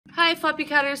Hi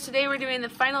Floppycatters, today we're doing the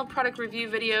final product review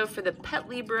video for the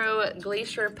PETLIBRO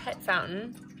Glacier Pet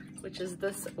Fountain, which is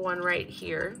this one right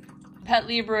here.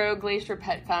 PETLIBRO Glacier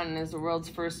Pet Fountain is the world's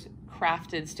first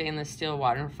crafted stainless steel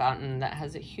water fountain that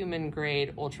has a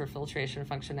human-grade ultrafiltration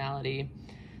functionality.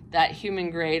 That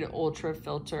human-grade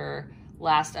ultrafilter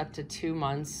lasts up to 2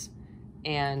 months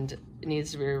and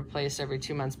needs to be replaced every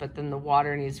 2 months, but then the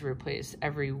water needs to be replaced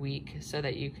every week so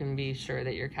that you can be sure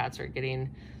that your cats are getting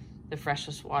the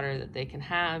freshest water that they can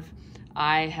have.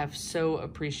 I have so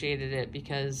appreciated it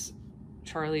because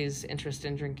Charlie's interested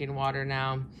in drinking water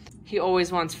now. He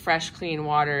always wants fresh, clean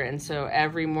water, and so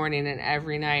every morning and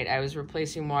every night I was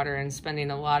replacing water and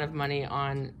spending a lot of money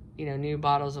on, new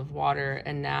bottles of water,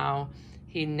 and now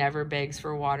he never begs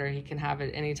for water. He can have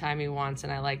it anytime he wants,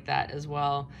 and I like that as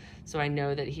well. So I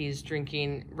know that he's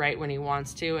drinking right when he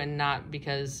wants to and not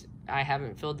because I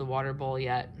haven't filled the water bowl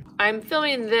yet. I'm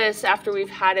filming this after we've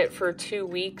had it for 2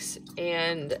 weeks,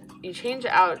 and you change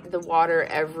out the water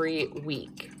every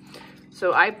week.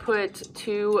 So I put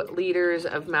 2 liters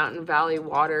of Mountain Valley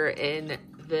water in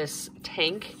this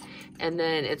tank, and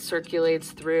then it circulates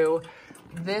through.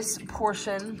 This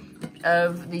portion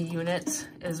of the unit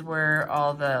is where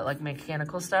all the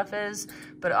mechanical stuff is,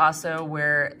 but also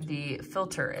where the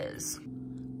filter is.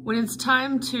 When it's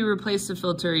time to replace the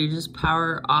filter, you just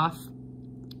power off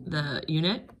the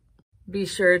unit. Be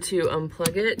sure to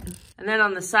unplug it. And then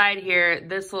on the side here,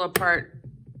 this little part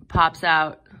pops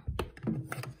out,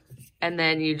 and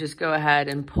then you just go ahead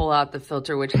and pull out the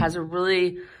filter, which has a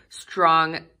really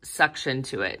strong suction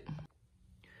to it.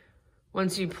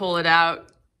 Once you pull it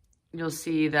out, you'll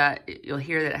hear that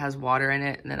it has water in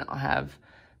it, and then it'll have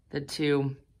the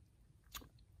 2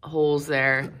 holes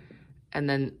there. And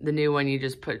then the new one you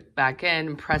just put back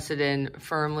in, press it in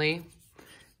firmly,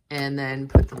 and then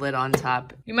put the lid on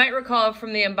top. You might recall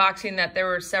from the unboxing that there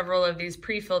were several of these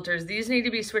pre-filters. These need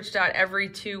to be switched out every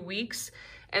 2 weeks,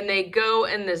 and they go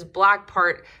in this black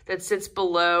part that sits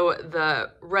below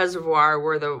the reservoir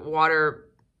where the water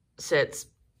sits.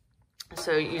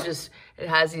 So it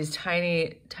has these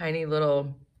tiny, tiny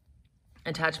little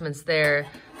attachments there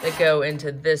that go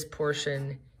into this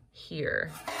portion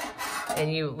here.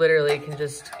 And you literally can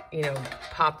just,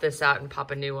 pop this out and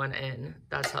pop a new one in.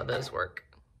 That's how those work.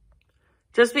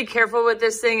 Just be careful with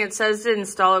this thing. It says to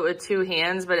install it with 2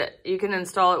 hands, but you can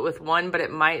install it with 1, but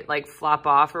it might flop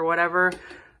off or whatever,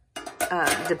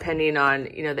 depending on,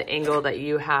 the angle that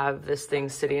you have this thing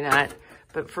sitting at.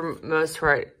 But for most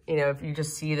part, if you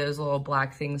just see those little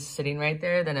black things sitting right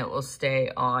there, then it will stay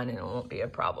on and it won't be a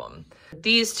problem.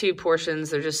 These 2 portions,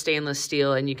 they're just stainless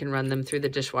steel, and you can run them through the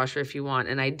dishwasher if you want.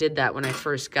 And I did that when I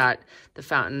first got the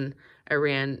fountain. I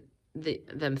ran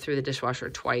them through the dishwasher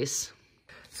twice.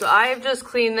 So I've just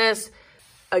cleaned this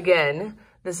again.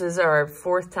 This is our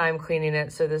 4th time cleaning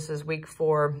it. So this is week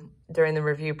 4 during the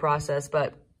review process,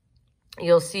 but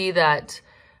you'll see that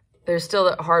there's still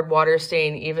a hard water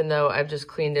stain even though I've just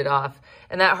cleaned it off.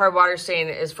 And that hard water stain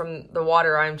is from the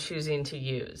water I'm choosing to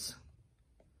use.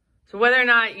 So whether or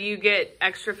not you get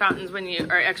extra fountains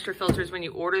extra filters when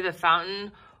you order the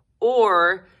fountain,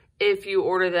 or if you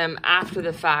order them after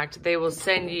the fact, they will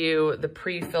send you the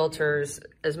pre-filters,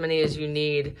 as many as you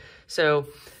need. So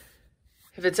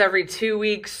if it's every 2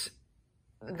 weeks,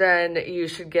 then you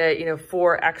should get,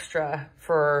 4 extra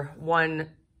for 1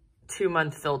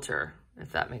 2-month filter,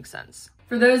 if that makes sense.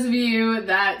 For those of you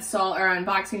that saw our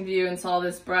unboxing video and saw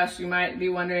this brush, you might be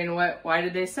wondering why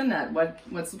did they send that?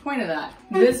 What's the point of that?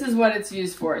 This is what it's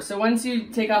used for. So once you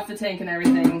take off the tank and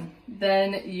everything,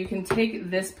 then you can take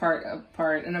this part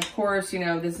apart. And of course,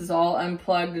 this is all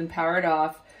unplugged and powered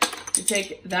off. You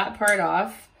take that part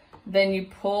off, then you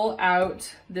pull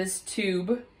out this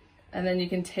tube, and then you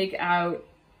can take out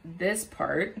this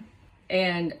part.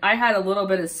 And I had a little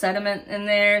bit of sediment in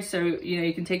there, so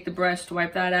you can take the brush to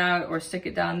wipe that out, or stick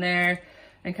it down there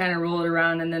and kind of roll it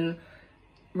around, and then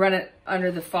run it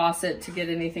under the faucet to get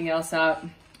anything else out.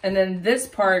 And then this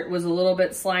part was a little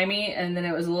bit slimy, and then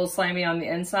it was a little slimy on the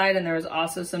inside, and there was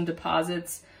also some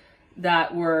deposits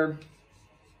that were,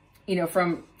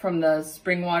 from the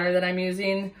spring water that I'm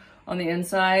using on the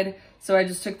inside. So I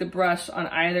just took the brush on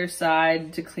either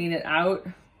side to clean it out,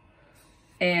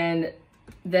 and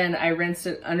then I rinsed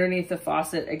it underneath the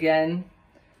faucet again.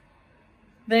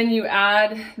 Then you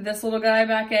add this little guy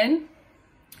back in,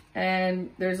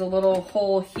 and there's a little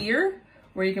hole here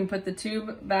where you can put the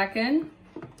tube back in.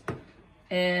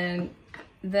 And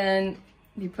then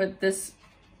you put this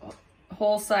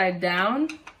whole side down,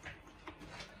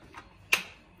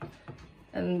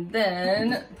 and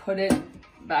then put it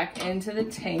back into the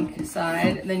tank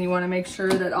side. And then you want to make sure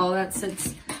that all that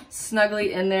sits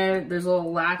snugly in there. There's a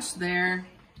little latch there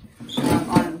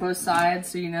on both sides,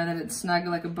 so you know that it's snug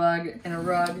like a bug in a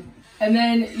rug. And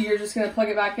then you're just gonna plug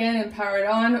it back in and power it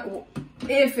on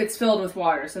if it's filled with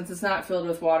water. Since it's not filled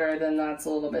with water, then that's a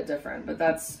little bit different. But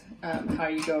that's how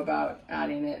you go about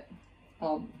adding it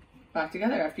all back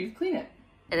together after you clean it.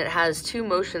 And it has 2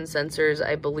 motion sensors,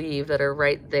 I believe, that are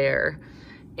right there.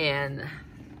 And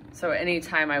so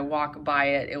anytime I walk by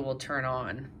it, it will turn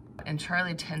on. And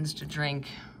Charlie tends to drink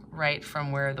right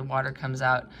from where the water comes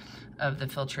out of the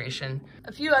filtration.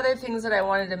 A few other things that I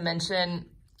wanted to mention.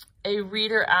 A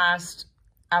reader asked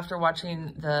after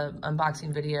watching the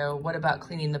unboxing video, what about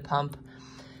cleaning the pump?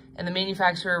 And the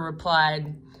manufacturer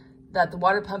replied that the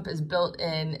water pump is built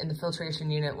in the filtration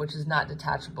unit, which is not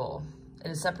detachable. It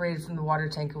is separated from the water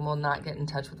tank and will not get in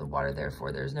touch with the water,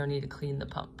 therefore there's no need to clean the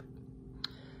pump.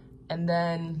 And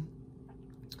then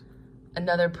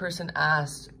another person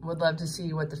asked, would love to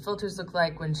see what the filters look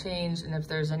like when changed and if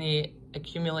there's any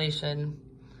accumulation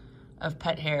of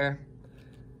pet hair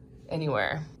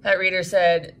anywhere. That reader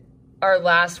said, our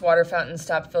last water fountain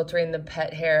stopped filtering the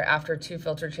pet hair after 2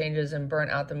 filter changes and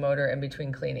burnt out the motor in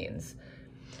between cleanings.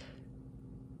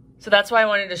 So that's why I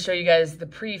wanted to show you guys the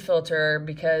pre-filter,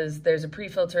 because there's a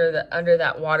pre-filter under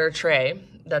that water tray.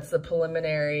 That's the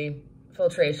preliminary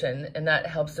filtration, and that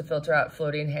helps to filter out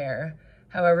floating hair.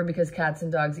 However, because cats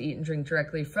and dogs eat and drink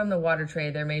directly from the water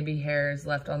tray, there may be hairs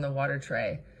left on the water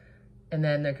tray. And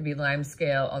then there could be lime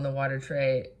scale on the water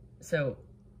tray. So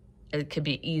it could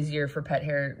be easier for pet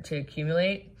hair to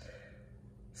accumulate.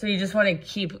 So you just want to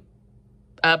keep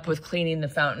up with cleaning the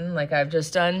fountain like I've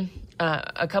just done.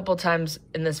 A couple times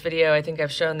in this video, I think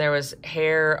I've shown there was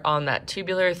hair on that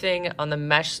tubular thing on the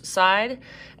mesh side.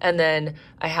 And then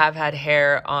I have had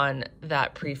hair on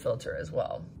that pre-filter as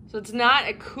well. So it's not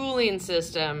a cooling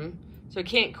system. So it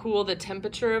can't cool the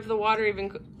temperature of the water,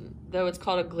 even though it's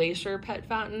called a glacier pet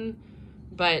fountain.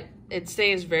 But it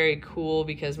stays very cool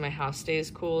because my house stays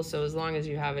cool. So as long as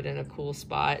you have it in a cool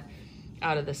spot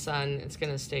out of the sun, it's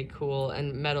gonna stay cool.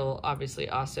 And metal obviously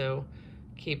also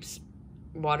keeps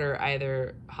water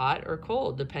either hot or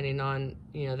cold, depending on,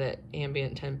 you know, the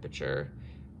ambient temperature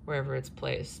wherever it's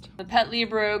placed. The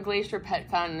PETLIBRO Glacier Pet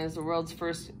Fountain is the world's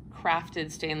first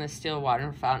crafted stainless steel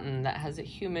water fountain that has a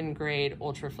human-grade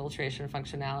ultrafiltration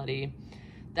functionality.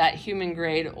 That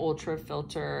human-grade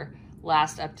ultrafilter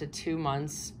lasts up to 2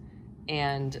 months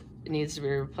and it needs to be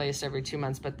replaced every 2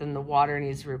 months, but then the water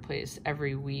needs to be replaced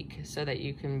every week so that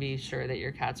you can be sure that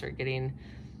your cats are getting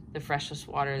the freshest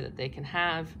water that they can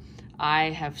have.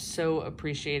 I have so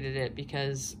appreciated it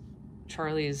because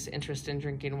Charlie's interested in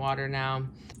drinking water now.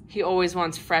 He always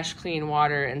wants fresh, clean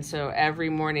water, and so every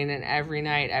morning and every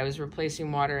night I was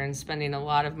replacing water and spending a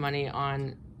lot of money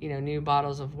on, you know, new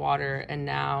bottles of water, and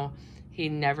now he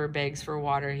never begs for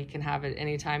water. He can have it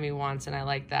anytime he wants, and I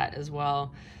like that as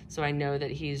well. So I know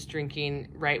that he's drinking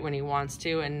right when he wants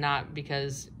to and not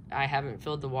because I haven't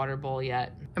filled the water bowl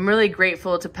yet. I'm really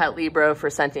grateful to PETLIBRO for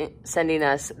sending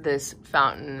us this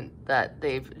fountain that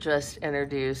they've just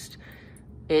introduced.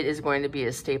 It is going to be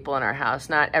a staple in our house.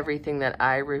 Not everything that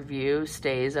I review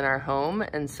stays in our home,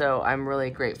 and so I'm really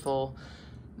grateful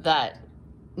that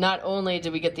not only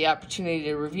did we get the opportunity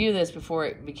to review this before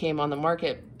it became on the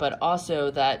market, but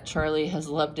also that Charlie has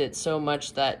loved it so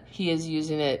much that he is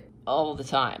using it all the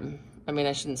time. I mean,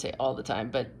 I shouldn't say all the time,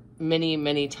 but many,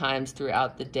 many times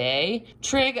throughout the day.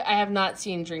 Trig, I have not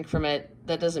seen drink from it.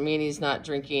 That doesn't mean he's not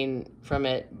drinking from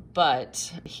it,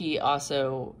 but he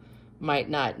also might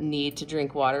not need to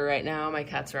drink water right now. My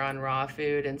cats are on raw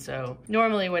food, and so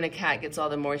normally when a cat gets all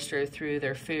the moisture through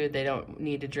their food, they don't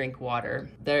need to drink water.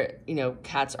 They're, you know,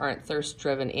 cats aren't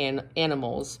thirst-driven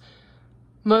animals.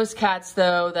 Most cats,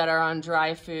 though, that are on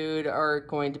dry food are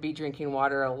going to be drinking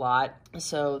water a lot.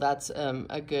 So that's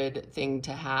a good thing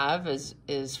to have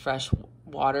is fresh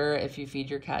water if you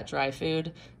feed your cat dry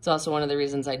food. It's also one of the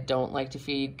reasons I don't like to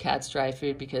feed cats dry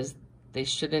food, because they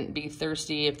shouldn't be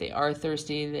thirsty. If they are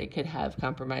thirsty, they could have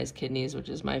compromised kidneys, which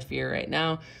is my fear right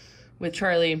now with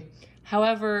Charlie.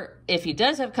 However, if he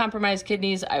does have compromised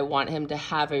kidneys, I want him to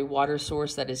have a water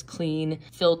source that is clean,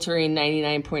 filtering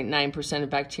 99.9% of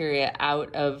bacteria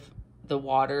out of the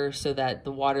water so that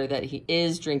the water that he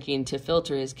is drinking to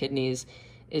filter his kidneys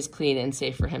is clean and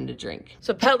safe for him to drink.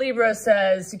 So PETLIBRO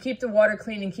says to keep the water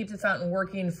clean and keep the fountain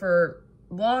working for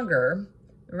longer,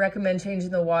 recommend changing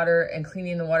the water and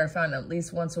cleaning the water fountain at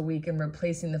least once a week and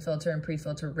replacing the filter and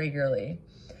pre-filter regularly.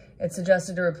 It's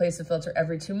suggested to replace the filter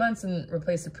every 2 months and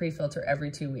replace the pre-filter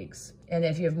every 2 weeks. And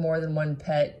if you have more than one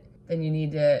pet, then you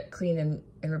need to clean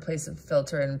and replace the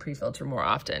filter and pre-filter more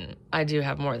often. I do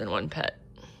have more than one pet,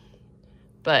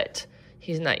 but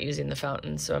he's not using the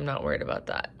fountain, so I'm not worried about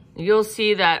that. You'll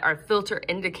see that our filter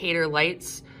indicator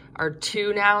lights are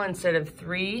 2 now instead of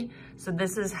 3. So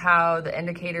this is how the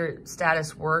indicator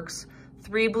status works.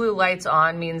 3 blue lights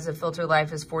on means the filter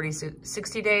life is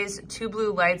 60 days. 2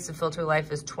 blue lights, the filter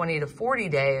life is 20 to 40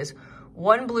 days.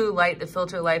 1 blue light, the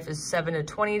filter life is 7 to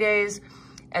 20 days.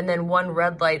 And then 1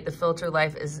 red light, the filter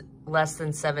life is less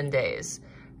than 7 days.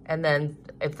 And then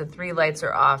if the 3 lights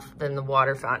are off, then the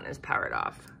water fountain is powered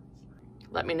off.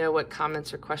 Let me know what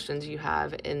comments or questions you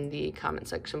have in the comment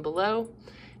section below.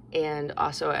 And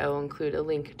also I will include a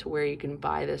link to where you can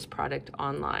buy this product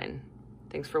online.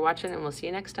 Thanks for watching, and we'll see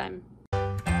you next time.